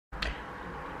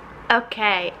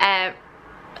Okay,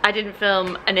 I didn't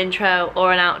film an intro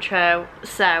or an outro,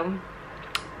 so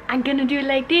I'm gonna do it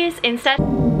like this instead.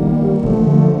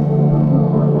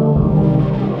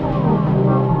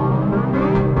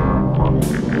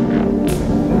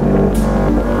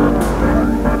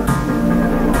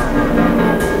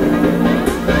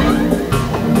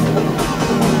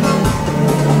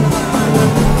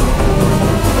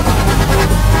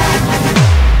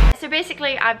 So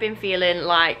basically, I've been feeling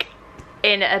like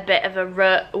in a bit of a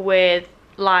rut with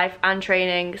life and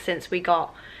training since we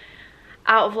got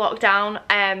out of lockdown,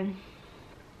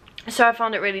 so I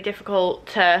found it really difficult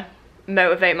to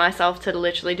motivate myself to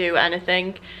literally do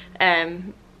anything.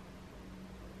 I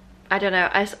don't know,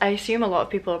 I assume a lot of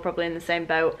people are probably in the same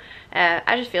boat.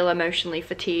 I just feel emotionally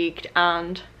fatigued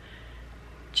and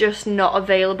just not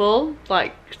available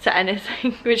like to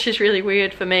anything, which is really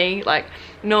weird for me. Like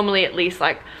normally at least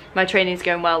like my training's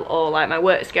going well or like my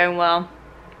work's going well,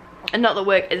 and not that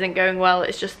work isn't going well,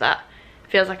 it's just that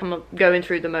it feels like I'm going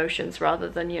through the motions rather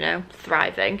than, you know,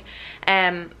 thriving.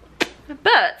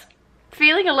 But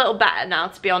feeling a little better now,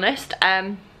 to be honest.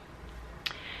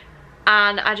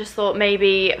 And I just thought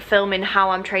maybe filming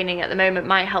how I'm training at the moment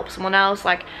might help someone else.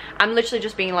 Like I'm literally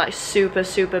just being like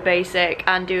super basic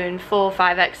and doing 4 or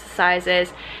 5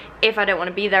 exercises. If I don't want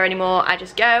to be there anymore, I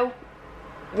just go,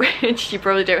 which you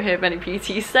probably don't hear many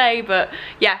PTs say, but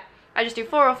yeah, I just do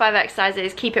 4 or 5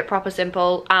 exercises, keep it proper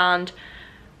simple, and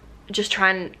just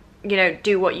try and, you know,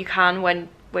 do what you can when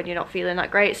you're not feeling that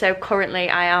great. So currently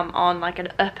I am on like an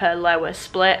upper lower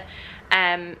split,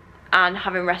 and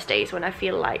having rest days when I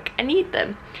feel like I need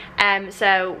them.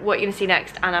 So what you're gonna see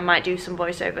next, and I might do some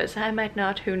voiceovers, I might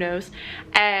not, who knows,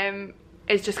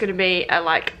 is just gonna be a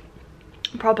like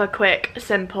proper quick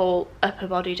simple upper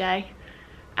body day,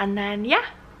 and then yeah,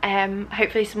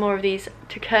 hopefully some more of these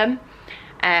to come.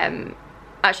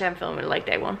 Actually I'm filming leg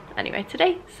day 1 anyway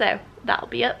today, so that'll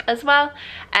be up as well.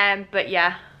 But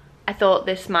yeah, I thought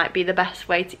this might be the best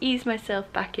way to ease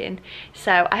myself back in.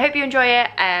 So I hope you enjoy it.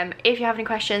 If you have any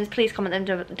questions, please comment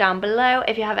them down below.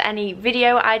 If you have any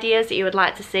video ideas that you would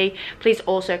like to see, please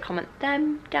also comment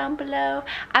them down below.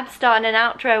 I'm starting an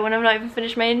outro when I'm not even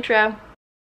finished my intro.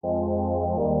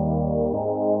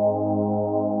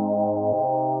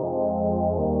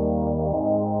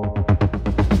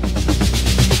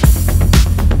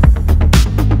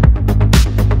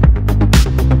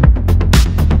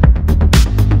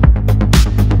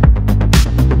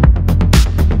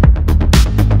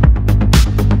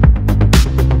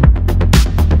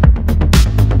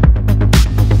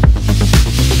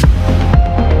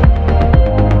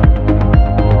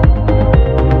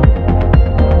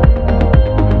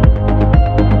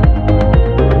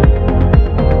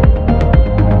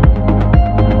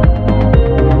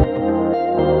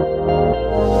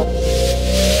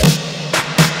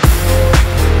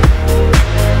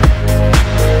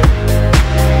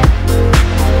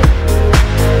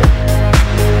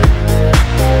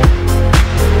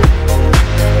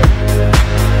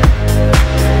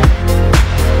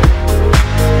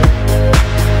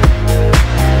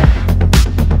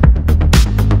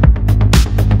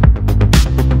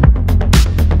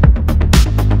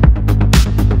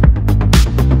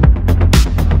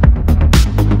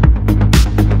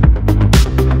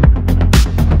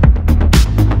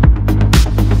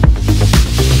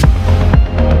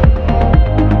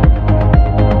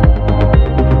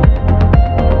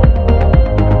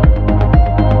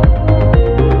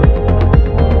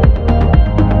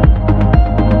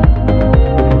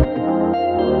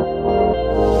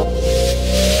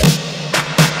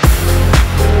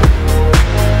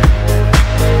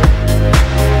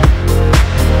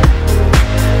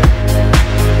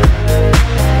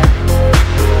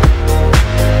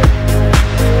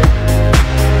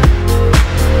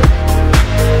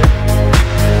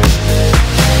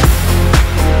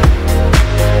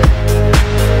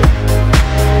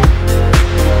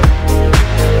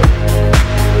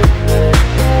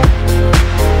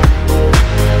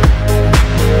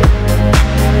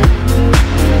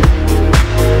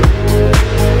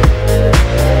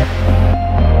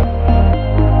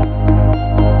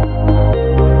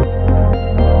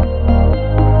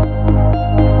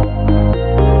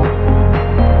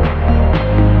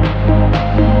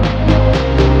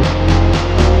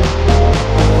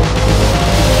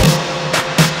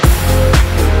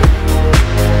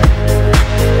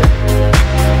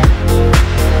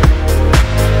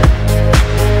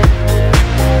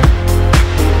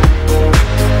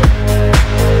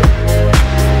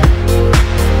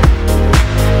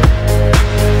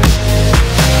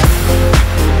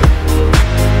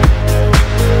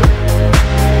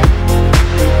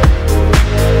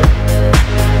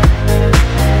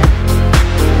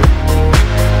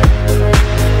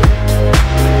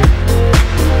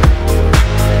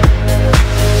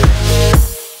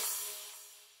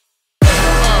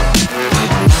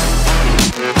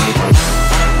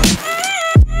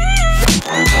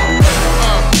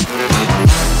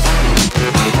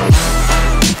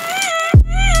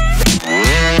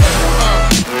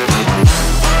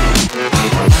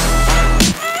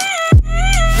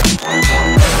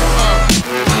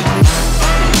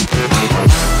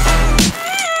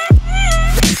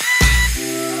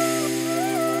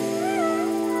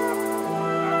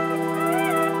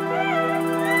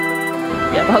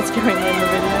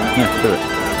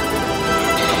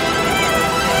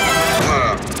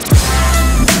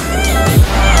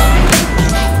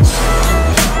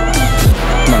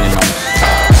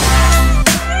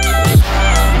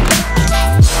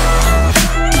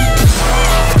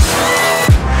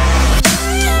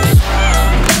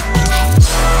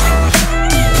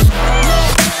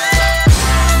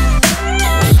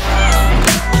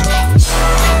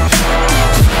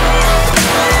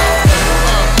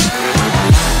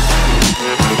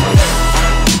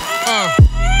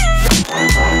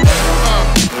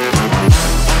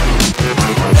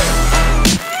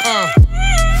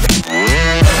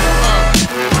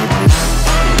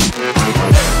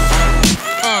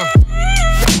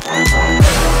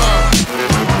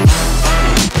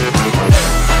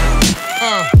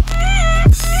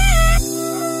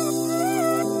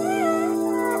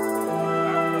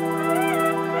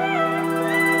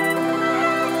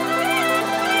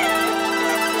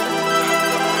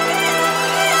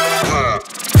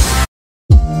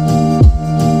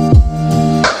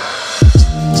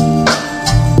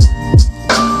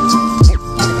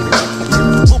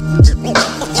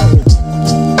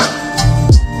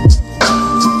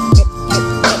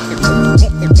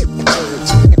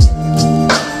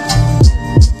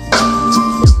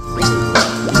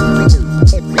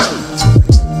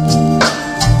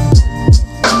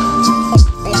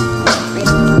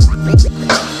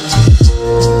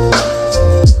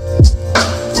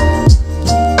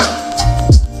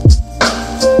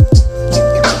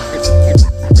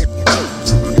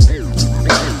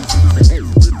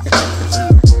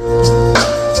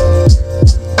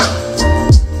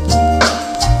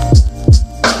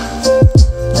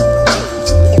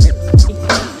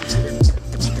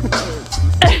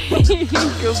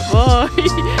 Good boy.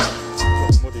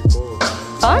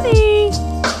 Bonnie,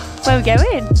 where are we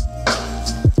going?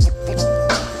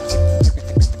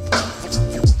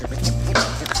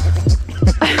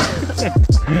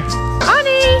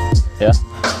 Bonnie! Yeah?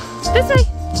 This way.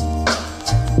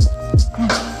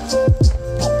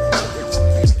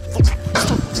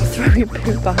 Stop throwing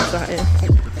poop bags at him.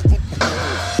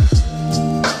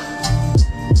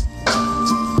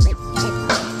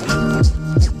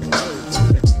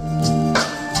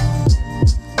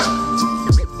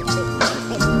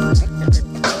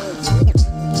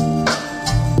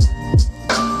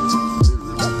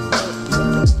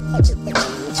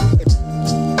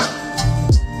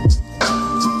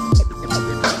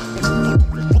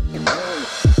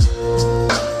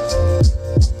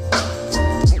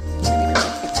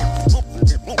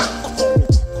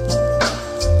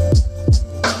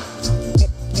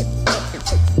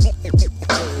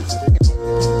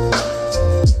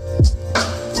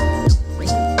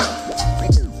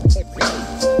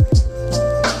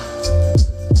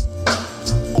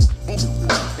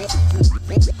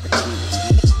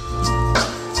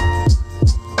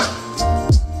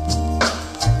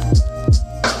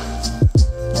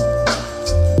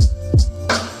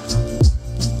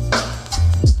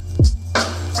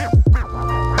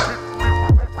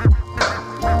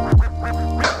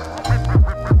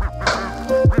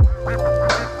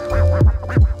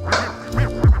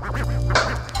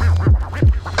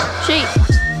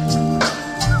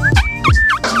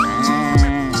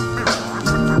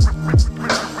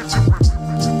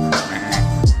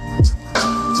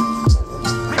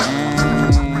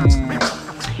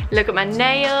 Look at my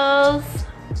nails.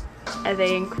 Are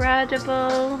they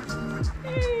incredible?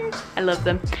 I love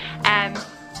them.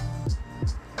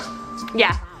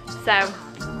 Yeah, so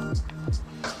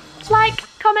like,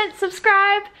 comment,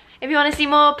 subscribe. If you want to see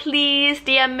more, please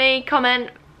DM me,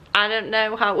 comment. I don't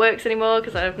know how it works anymore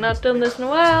because I've not done this in a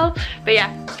while. But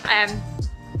yeah,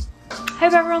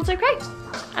 hope everyone's okay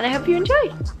and I hope you enjoy.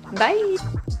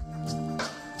 Bye.